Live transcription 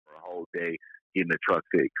whole day getting the truck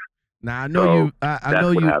fixed. Now I know So you. I that's know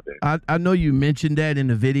what you. happened. I know you mentioned that in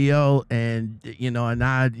the video, and and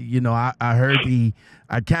I heard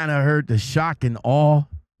I kind of heard the shock and awe,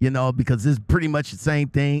 because it's pretty much the same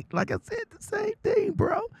thing. Like I said, the same thing,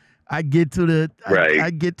 bro. I get to the Right. I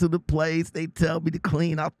get to the place, they tell me to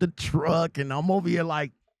clean out the truck, and I'm over here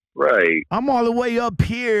like, Right. I'm all the way up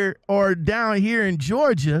here or down here in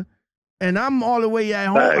Georgia, and I'm all the way at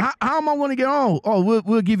home. Facts. How am I going to get home? Oh,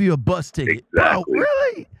 we'll give you a bus ticket. Exactly. Bro,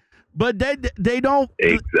 really? But they don't.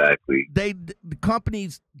 Exactly. The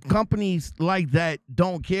companies like that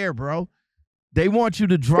don't care, bro. They want you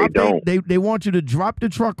to drop. They want you to drop the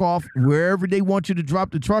truck off wherever they want you to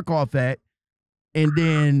drop the truck off at, and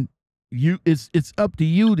then it's up to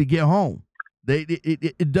you to get home.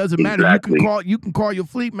 It doesn't matter. Exactly. You can call your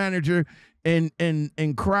fleet manager and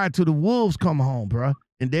cry till the wolves come home, bro,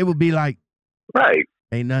 and they will be like, right,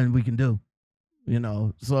 ain't nothing we can do.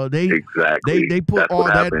 So they put That's all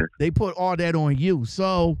that happened. they put all that on you.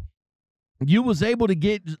 So you was able to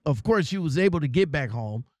get, of course, you was able to get back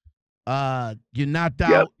home. You knocked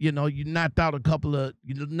out, you knocked out a couple of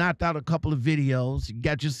videos. You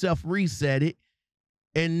got yourself resetted,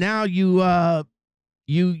 and now you got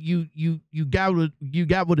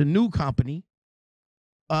with a new company.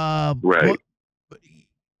 Right.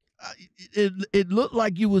 It looked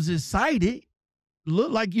like you was excited.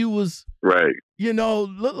 Looked like you was right.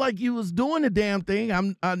 Looked like you was doing the damn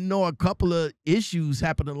thing. I know a couple of issues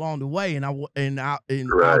happened along the way, and I'll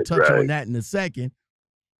touch on that in a second.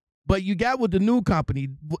 But you got with the new company.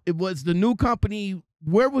 It was the new company.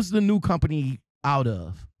 Where was the new company out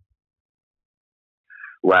of?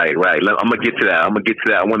 Right. I'm gonna get to that. I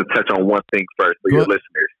want to touch on one thing first for your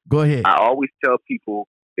listeners. Go ahead. I always tell people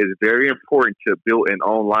it's very important to build an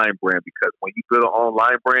online brand, because when you build an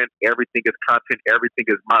online brand, everything is content, everything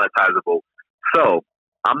is monetizable. So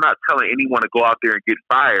I'm not telling anyone to go out there and get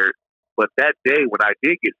fired, but that day when I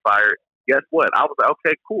did get fired, guess what? I was like,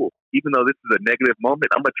 okay, cool. Even though this is a negative moment,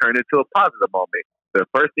 I'm gonna turn it into a positive moment. The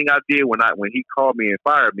first thing I did when he called me and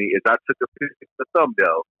fired me is I took a picture of the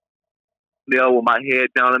thumbnail with my head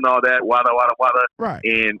down and all that, wada. Right.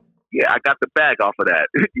 And yeah, I got the bag off of that.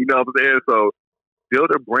 You know what I'm saying? So build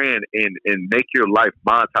a brand and make your life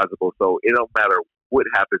monetizable. So it don't matter what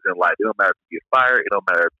happens in life. It don't matter if you get fired. It don't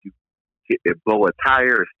matter if you blow a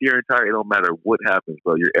tire, a steering tire. It don't matter what happens.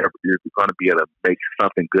 So you're going to be able to make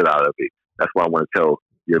something good out of it. That's what I want to tell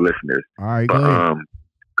your listeners. All right. But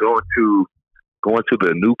going to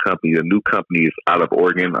the new company. The new company is out of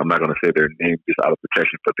Oregon. I'm not going to say their name, just out of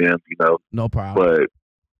protection for them. No problem. But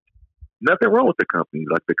nothing wrong with the company.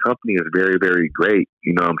 Like, the company is very, very great.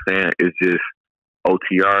 You know what I'm saying? It's just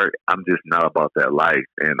OTR. I'm just not about that life.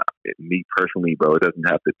 And me personally, bro, it doesn't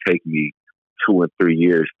have to take me 2 and 3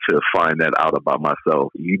 years to find that out about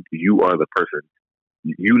myself. You are the person.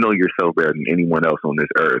 You know yourself better than anyone else on this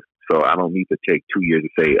earth. So I don't need to take 2 years to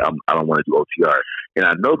say I don't want to do OTR. And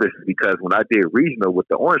I know this because when I did regional with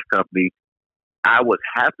the Orange Company, I was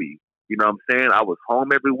happy. You know what I'm saying? I was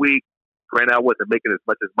home every week. Granted, I wasn't making as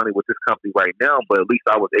much as money with this company right now, but at least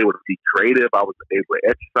I was able to be creative. I was able to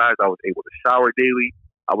exercise. I was able to shower daily.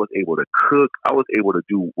 I was able to cook. I was able to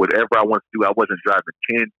do whatever I wanted to do. I wasn't driving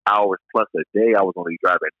 10 hours plus a day. I was only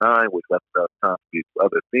driving 9, which left enough time to do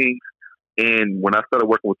other things. And when I started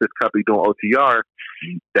working with this company doing OTR,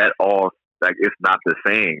 that all, like, it's not the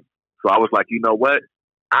same. So I was like, you know what?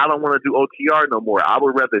 I don't want to do OTR no more. I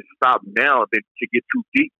would rather stop now than to get too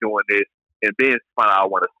deep doing this and then find out I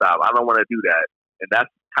want to stop. I don't want to do that. And that's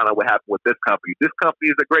kind of what happened with this company. This company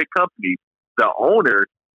is a great company. The owner,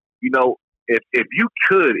 if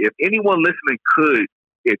anyone listening could,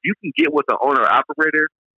 if you can get with the owner operator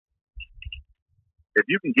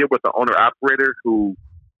who,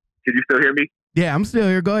 can you still hear me? Yeah, I'm still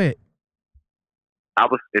here. Go ahead.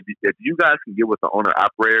 If you guys can get with the owner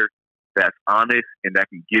operator that's honest and that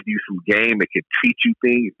can give you some game and can teach you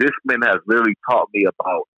things, this man has literally taught me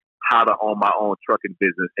about how to own my own trucking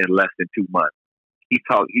business in less than 2 months.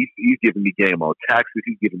 He's giving me game on taxes.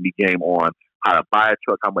 He's giving me game on how to buy a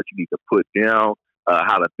truck, how much you need to put down,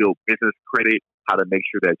 how to build business credit, how to make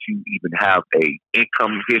sure that you even have a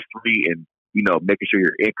income history and, making sure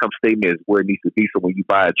your income statement is where it needs to be. So when you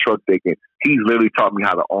buy a truck, he's literally taught me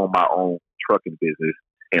how to own my own trucking business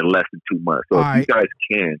in less than 2 months. So if you guys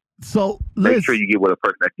can, make sure you get with a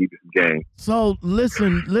person that gives you some game. So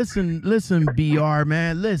listen, BR,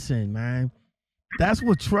 man. Listen, man. That's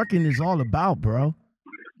what trucking is all about, bro.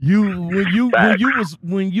 When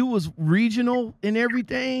you was regional and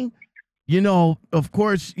everything, of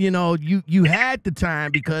course, you had the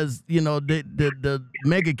time because, the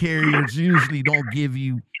mega carriers usually don't give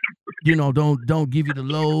you don't give you the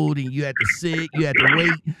load, and you had to sit, you had to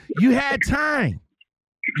wait. You had time.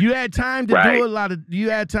 You had time to do a lot of. You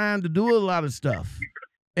had time to do a lot of stuff,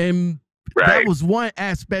 and that was one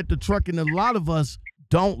aspect of trucking a lot of us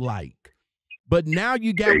don't like. But now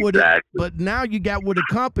you got with a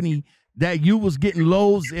company that you was getting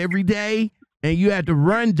loads every day, and you had to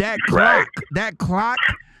run that clock. Right. That clock.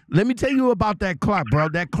 Let me tell you about that clock, bro.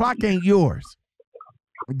 That clock ain't yours.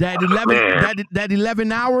 That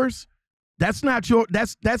 11 hours. That's not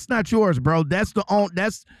not yours, bro. That's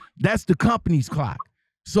the company's clock.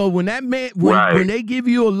 So when when they give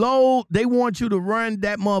you a load, they want you to run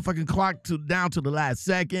that motherfucking clock down to the last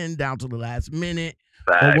second, down to the last minute,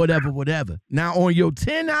 or whatever. Now on your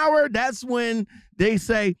 10-hour, that's when they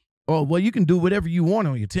say, "Oh, well, you can do whatever you want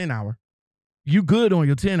on your 10-hour. You good on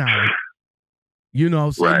your 10-hour."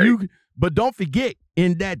 But don't forget,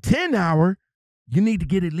 in that 10-hour, you need to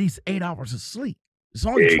get at least 8 hours of sleep. It's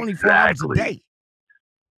only 24 hours a day.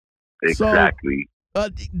 Exactly. So,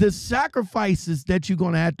 the sacrifices that you're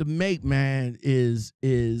gonna have to make, man, is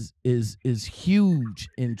huge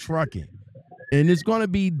in trucking, and it's gonna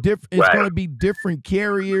be different. It's gonna be different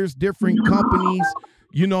carriers, different companies.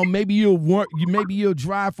 Maybe you'll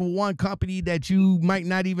drive for one company that you might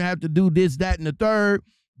not even have to do this, that, and the third,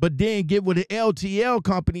 but then get with an LTL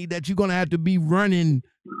company that you're gonna have to be running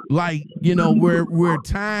like where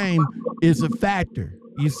time is a factor.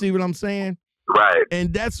 You see what I'm saying? Right.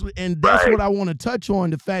 And that's what I want to touch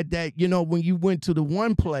on, the fact that, when you went to the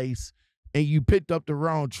one place and you picked up the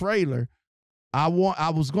wrong trailer, I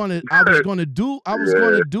was gonna do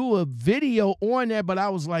a video on that, but I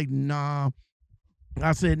was like, nah.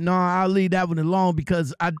 I said, no, I'll leave that one alone,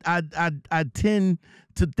 because I tend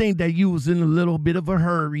to think that you was in a little bit of a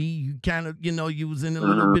hurry. You kind of, you was in a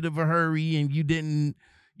little bit of a hurry, and you didn't,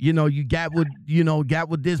 you got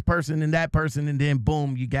with this person and that person, and then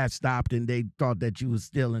boom, you got stopped, and they thought that you was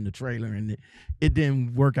still in the trailer, and it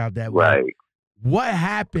didn't work out that way. Right. What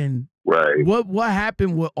happened? Right. What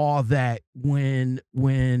happened with all that when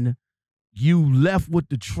you left with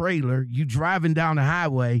the trailer? You driving down the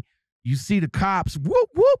highway, you see the cops. Whoop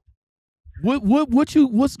whoop.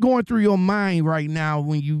 What's going through your mind right now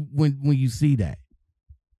when you see that?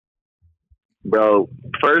 Bro,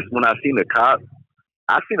 first when I seen a cop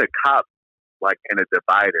like in a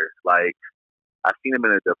divider. Like, I seen him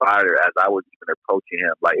in a divider as I was even approaching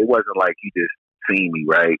him. Like, it wasn't like he just seen me,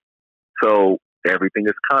 right? So everything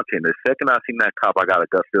is content. The second I seen that cop, I got a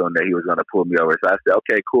gut feeling that he was gonna pull me over. So I said,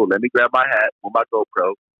 okay, cool. Let me grab my hat, pull my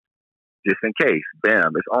GoPro, just in case.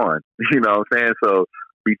 Bam, it's on. You know what I'm saying? So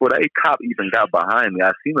before that cop even got behind me,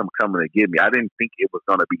 I seen him coming to get me. I didn't think it was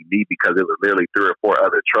gonna be me, because it was literally 3 or 4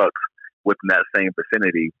 other trucks within that same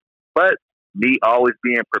vicinity. But me always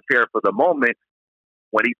being prepared for the moment,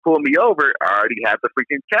 when he pulled me over, I already had the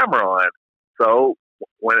freaking camera on. So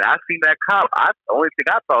when I seen that cop, the only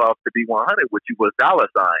thing I thought of to be 100, which was $.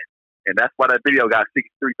 And that's why that video got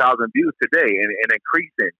 63,000 views today and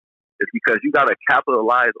increasing. It's because you got to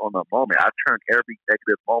capitalize on the moment. I turned every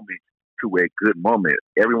negative moment to a good moment.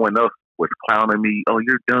 Everyone else was clowning me. Oh,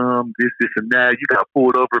 you're dumb, this, and that. You got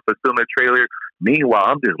pulled over for stealing a trailer. Meanwhile,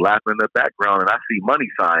 I'm just laughing in the background, and I see money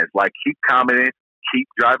signs. Like, keep commenting, keep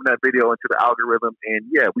driving that video into the algorithm, and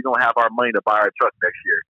yeah, we're going to have our money to buy our truck next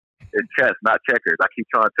year. It's chess, not checkers. I keep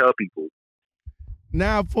trying to tell people.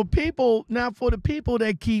 Now, for the people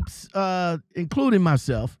that keeps, including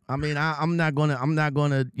myself, I mean, I'm not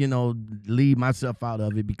gonna, leave myself out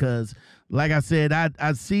of it, because, like I said,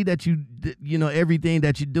 I see that everything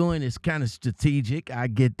that you're doing is kind of strategic. I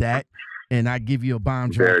get that, and I give you a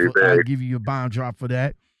bomb drop. I give you a bomb drop for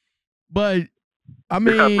that. But I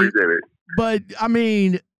mean,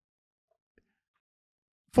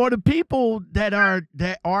 for the people that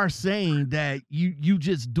are saying that you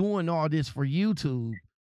just doing all this for YouTube,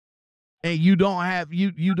 and you don't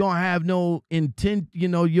have no intent,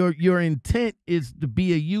 your intent is to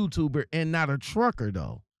be a YouTuber and not a trucker,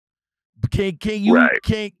 though. Can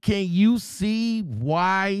you see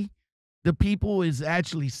why the people is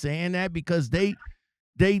actually saying that? Because they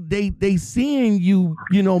seeing you,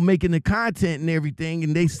 making the content and everything,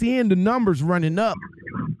 and they seeing the numbers running up.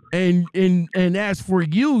 And as for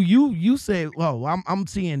you say, well, I'm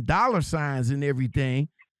seeing $signs and everything,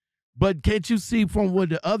 but can't you see from what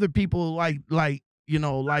the other people like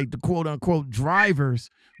the quote unquote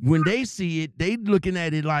drivers, when they see it, they looking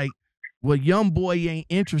at it like, well, young boy ain't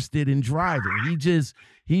interested in driving.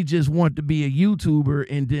 He just want to be a YouTuber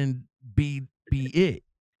and then be it.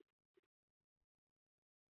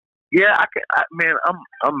 Yeah,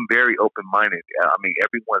 I'm very open minded. I mean,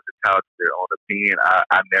 everyone's entitled to their own opinion.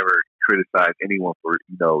 I never criticize anyone for,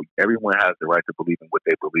 everyone has the right to believe in what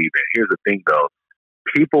they believe in. Here's the thing, though.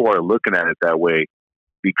 People are looking at it that way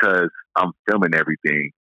because I'm filming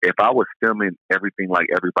everything. If I was filming everything like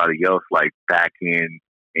everybody else, like back in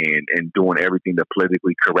and doing everything the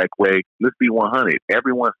politically correct way, let's be 100.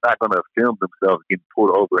 Everyone's not going to film themselves getting pulled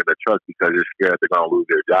over in the truck because they're scared they're going to lose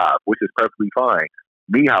their job, which is perfectly fine.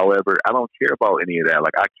 Me, however, I don't care about any of that.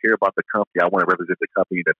 Like, I care about the company. I want to represent the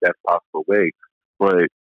company in the best possible way. But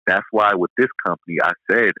that's why with this company, I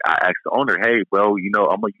asked the owner, hey, bro,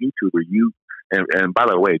 I'm a YouTuber. And by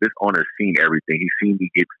the way, this owner's seen everything. He's seen me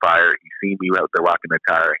get fired. He's seen me out there rocking the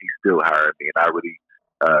tire. He still hired me, and I really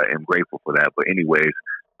am grateful for that. But anyways,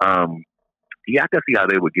 I can see how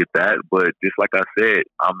they would get that. But just like I said,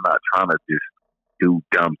 I'm not trying to just do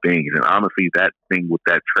dumb things. And honestly, that thing with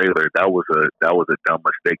that trailer, that was a dumb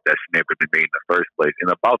mistake that should never been made in the first place.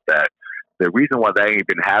 And about that, the reason why that ain't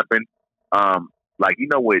been happening,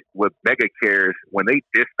 with mega cares, when they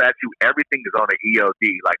dispatch you, everything is on an ELD.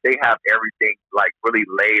 Like, they have everything like really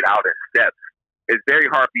laid out in steps. It's very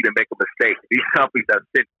hard for you to make a mistake. These companies have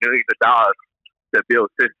spent millions of dollars to build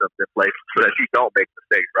systems in place so that you don't make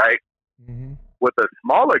mistakes, right? Mm-hmm. With a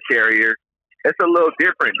smaller carrier, it's a little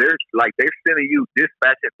different. They're sending you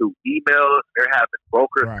dispatching through emails. They're having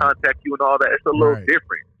brokers contact you and all that. It's a little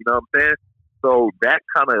different. You know what I'm saying? So that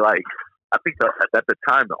kind of like, I think at the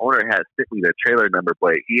time the owner had sent me the trailer number,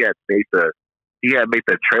 but he had made the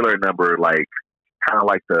trailer number like kind of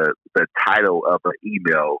like the title of an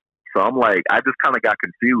email. So I'm like, I just kind of got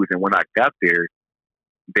confused. And when I got there,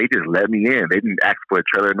 they just let me in. They didn't ask for a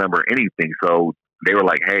trailer number or anything. So they were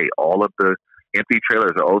like, hey, all of the empty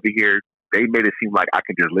trailers are over here. They made it seem like I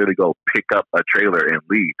could just literally go pick up a trailer and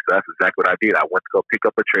leave. So that's exactly what I did. I went to go pick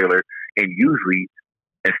up a trailer, and usually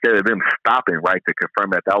instead of them stopping to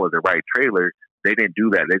confirm that was the right trailer, they didn't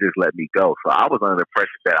do that. They just let me go. So I was under the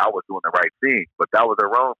impression that I was doing the right thing, but that was the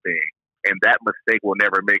wrong thing. And that mistake will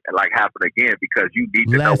never happen again because you need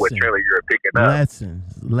to know what trailer you're picking up.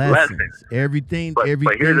 Lessons. Everything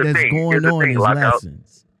that's going on is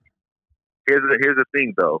lessons. Here's the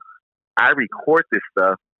thing, though. I record this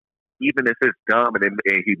stuff, even if it's dumb and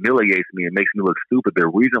it humiliates me and makes me look stupid. The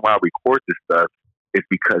reason why I record this stuff is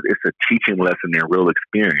because it's a teaching lesson in real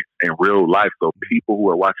experience, in real life. So people who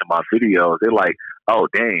are watching my videos, they're like, oh,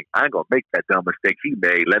 dang, I ain't going to make that dumb mistake he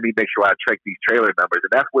made. Let me make sure I check these trailer numbers.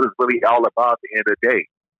 And that's what it's really all about at the end of the day.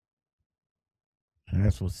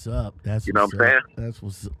 That's what's up. You know what I'm saying? That's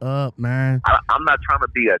what's up, man. I'm not trying to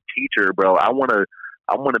be a teacher, bro. I want to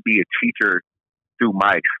be a teacher through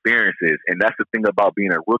my experiences. And that's the thing about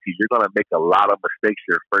being a rookie. You're going to make a lot of mistakes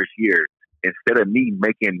your first year. Instead of me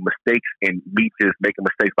making mistakes and me just making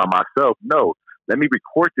mistakes by myself, no, let me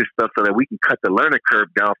record this stuff so that we can cut the learning curve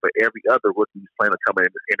down for every other rookie who's planning to come in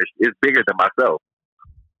this industry. It's bigger than myself.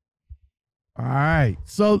 All right.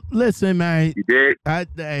 So listen, man. You did?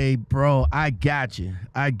 Hey, bro, I got you,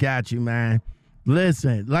 man.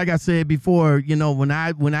 Listen, like I said before, when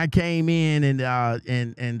I came in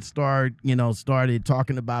and started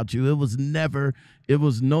talking about you, it was never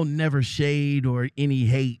shade or any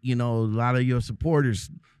hate. A lot of your supporters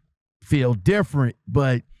feel different,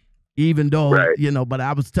 but even though but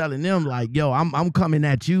I was telling them like, yo, I'm coming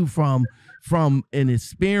at you from an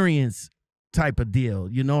experience type of deal.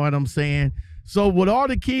 You know what I'm saying? So with all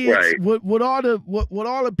the kids, with all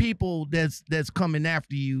the people that's coming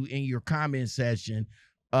after you in your comment section,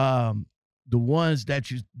 the ones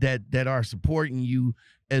that are supporting you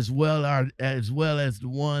as well as the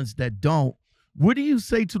ones that don't, what do you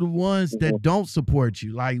say to the ones that don't support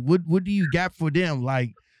you? Like, what do you got for them?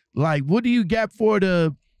 Like what do you got for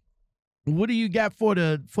the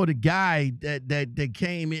guy that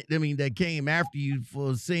came in? I mean, that came after you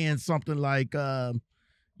for saying something like,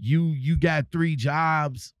 you got 3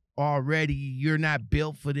 jobs already. You're not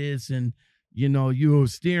built for this, and you're a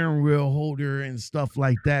steering wheel holder and stuff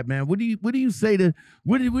like that, man. What do you say to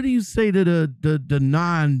the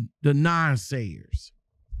non-sayers?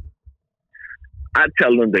 I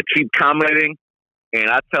tell them to keep commenting, and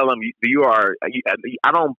I tell them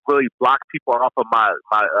I don't really block people off of my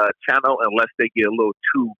channel unless they get a little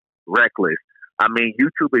too reckless. I mean,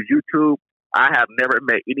 YouTube is YouTube. I have never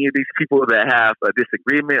met any of these people that have a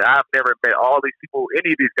disagreement. I've never met all these people,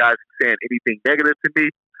 any of these guys saying anything negative to me.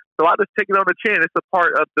 So I just take it on the chin. It's a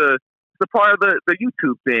part of the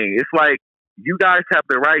YouTube thing. It's like, you guys have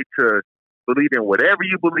the right to believe in whatever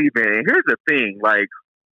you believe in. And here's the thing, like,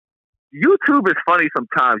 YouTube is funny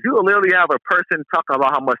sometimes. You will literally have a person talking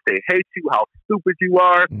about how much they hate you, how stupid you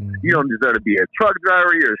are. Mm-hmm. You don't deserve to be a truck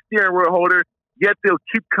driver, you're a steering wheel holder. Yet they'll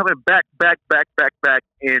keep coming back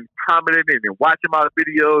and commenting and watching my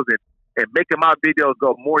videos. And and making my videos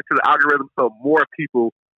go more to the algorithm so more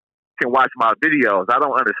people can watch my videos. I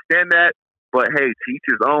don't understand that, but hey, to each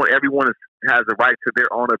his own. Everyone has a right to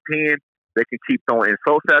their own opinion. They can keep throwing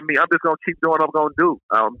insults at me. I'm just gonna keep doing what I'm doing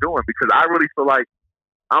because I really feel like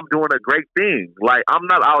I'm doing a great thing. Like, I'm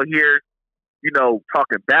not out here,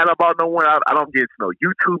 talking bad about no one. I don't get no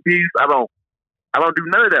YouTube beefs. I don't do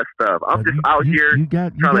none of that stuff. I'm just out here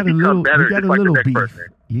trying to become better, just like the next person.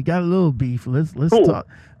 You got a little beef. Let's cool. talk.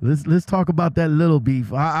 Let's talk about that little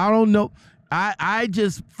beef. I don't know. I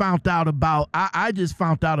just found out about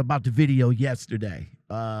the video yesterday.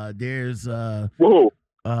 There's a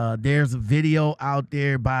video out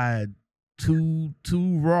there by Too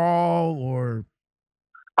Raw or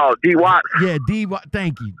D Watts. Yeah, D Watts.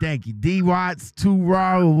 Thank you. D Watts, Too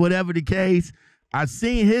Raw, or whatever the case. I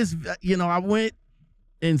seen his. I went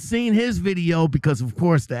and seen his video because, of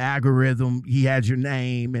course, the algorithm. He had your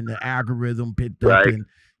name, and the algorithm picked up and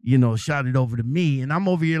shot it over to me, and I'm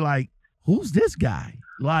over here like, who's this guy?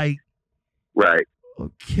 Like, right?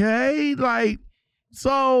 Okay, like,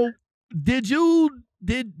 so did you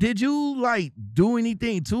like do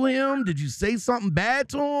anything to him? Did you say something bad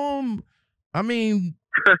to him? I mean,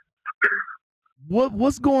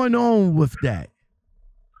 what's going on with that?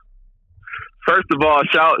 First of all,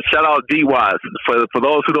 shout out D Watts. For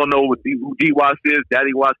those who don't know who D Watts is,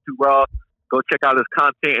 Daddy Watts Too Raw, go check out his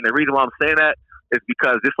content. And the reason why I'm saying that is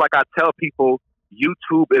because just like I tell people,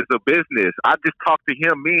 YouTube is a business. I just talked to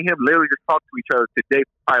him. Me and him literally just talked to each other today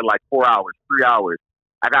for probably like 4 hours, 3 hours.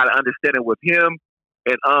 I got to understand it with him,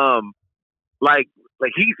 and like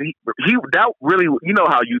he that really,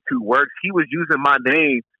 how YouTube works. He was using my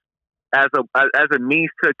name as a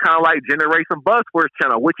means to kind of like generate some buzz for his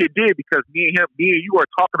channel, which it did because me and you are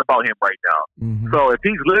talking about him right now. Mm-hmm. So if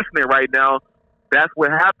he's listening right now, that's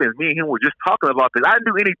what happens. Me and him were just talking about this. I didn't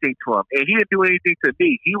do anything to him, and he didn't do anything to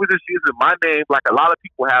me. He was just using my name, like a lot of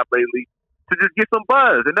people have lately, to just get some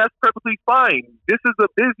buzz, and that's perfectly fine. This is a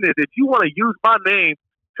business. If you want to use my name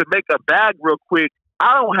to make a bag real quick,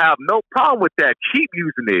 I don't have no problem with that. Keep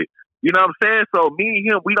using it. You know what I'm saying? So me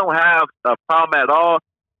and him, we don't have a problem at all.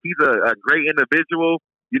 He's a great individual.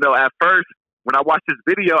 At first, when I watched this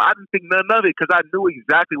video, I didn't think none of it because I knew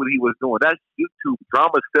exactly what he was doing. That's YouTube.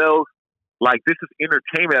 Drama sells. Like, this is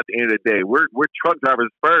entertainment at the end of the day. We're truck drivers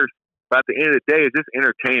first, but at the end of the day, it's just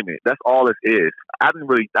entertainment. That's all it is. I didn't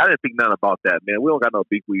think nothing about that, man. We don't got no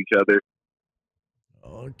beef with each other.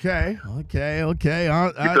 Okay. You feel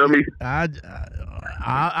me? I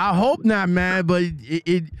hope not, man. But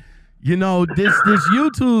this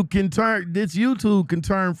YouTube can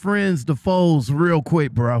turn friends to foes real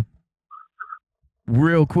quick, bro.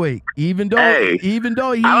 Real quick. Even though I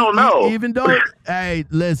don't know. Hey,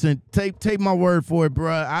 listen, take my word for it,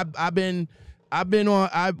 bro. I've been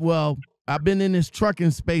in this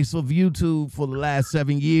trucking space of YouTube for the last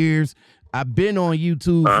 7 years. I've been on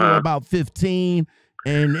YouTube for about 15.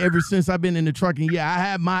 And ever since I've been in the trucking,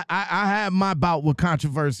 I have my bout with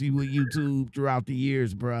controversy with YouTube throughout the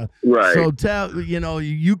years, bro. Right. So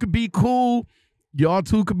you could be cool. Y'all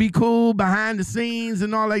two could be cool behind the scenes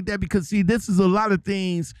and all like that, because see, this is a lot of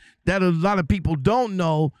things that a lot of people don't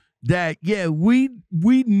know. That we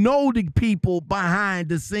know the people behind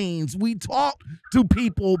the scenes. We talk to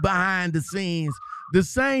people behind the scenes. The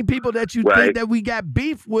same people that you think that we got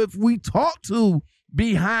beef with, we talk to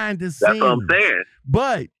behind the scenes. That's what I'm saying.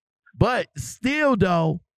 But still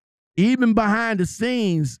though, even behind the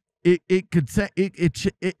scenes, it could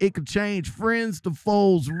change friends to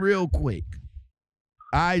foes real quick.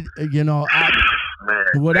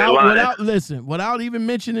 Without even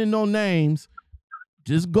mentioning no names,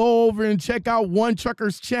 just go over and check out One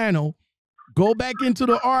Trucker's channel. Go back into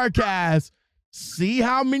the archives, see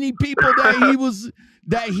how many people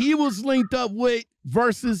that he was linked up with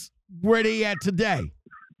versus where they at today.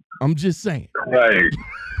 I'm just saying. Right.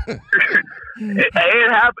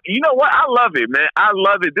 It happened. You know what? I love it, man. I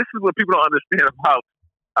love it. This is what people don't understand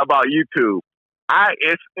about YouTube.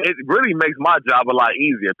 It really makes my job a lot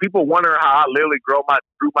easier. People wonder how I literally grew my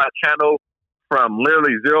channel from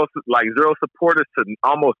literally zero supporters to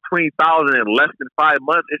almost 20,000 in less than 5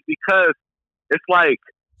 months. It's because it's like,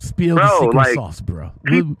 spill the secret sauce, bro.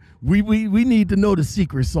 We need to know the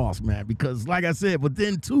secret sauce, man. Because like I said,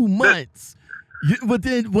 within 2 months,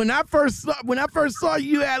 when I first saw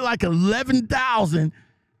you at like 11,000.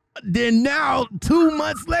 Then now 2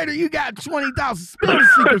 months later you got 20,000. Spill the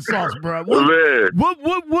secret sauce, bro.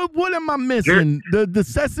 What am I missing? The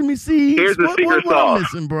sesame seeds? Here's the secret sauce. What am I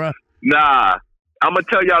missing, bro? Nah, I'm gonna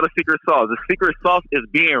tell y'all the secret sauce. The secret sauce is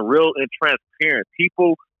being real and transparent.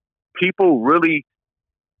 People really,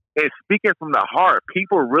 and speaking from the heart,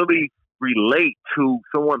 people really relate to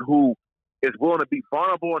someone who is willing to be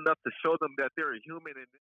vulnerable enough to show them that they're a human and